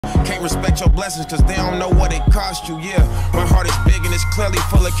can't respect your blessings cause they don't know what it cost you, yeah. My heart is big and it's clearly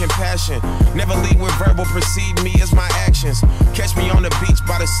full of compassion. Never lead with verbal, precede me as my actions. Catch me on the beach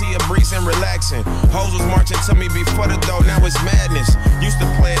by the sea of breeze and relaxing. Hoes was marching to me before the dough, now it's madness. Used to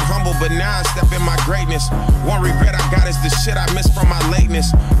play it humble, but now I step in my greatness. One regret I got is the shit I missed from my lateness.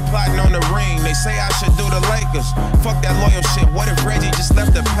 Plotting on the ring, they say I should do the Lakers. Fuck that loyal shit, what if Reggie just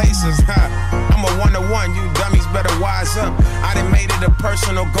left the Pacers? I'm a one-to-one, you dummies better wise up. I done made it a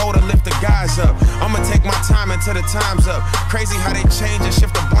personal goal to lift the guys up. I'ma take my time until the time's up. Crazy how they change and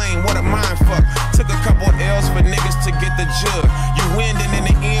shift the blame, what a mind fuck. Took a couple L's for niggas to get the jug. You win and in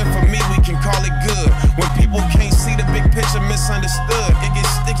the end for me we can call it good. When people can't see the big picture, misunderstood. It gets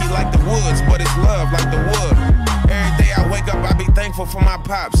sticky like the woods, but it's love like the wood. Every day I wake up I be thankful for my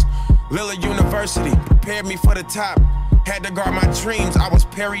pops. Lilla University prepared me for the top. Had to guard my dreams, I was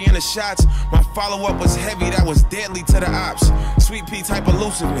parrying the shots. My follow-up was heavy, that was deadly to the ops. Sweet pea type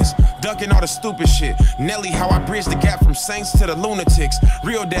elusiveness, ducking all the stupid shit. Nelly, how I bridge the gap from saints to the lunatics.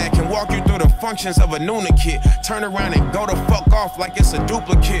 Real dad can walk you through the functions of a Nuna kit. Turn around and go the fuck off like it's a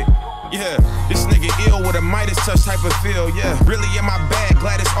duplicate. Yeah, this nigga ill with a Midas touch type of feel, yeah. Really in my bag,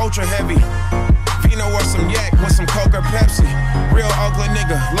 glad it's ultra heavy. Vino or some yak with some Coke or Pepsi. Real Oakland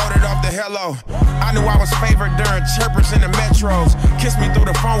nigga, loaded off the hello. I knew I was favored during chirpers in the metros. Kiss me through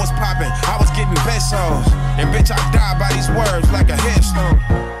the phone was popping, I was getting pesos. And bitch, I die by these words like a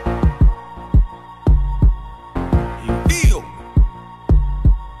headstone.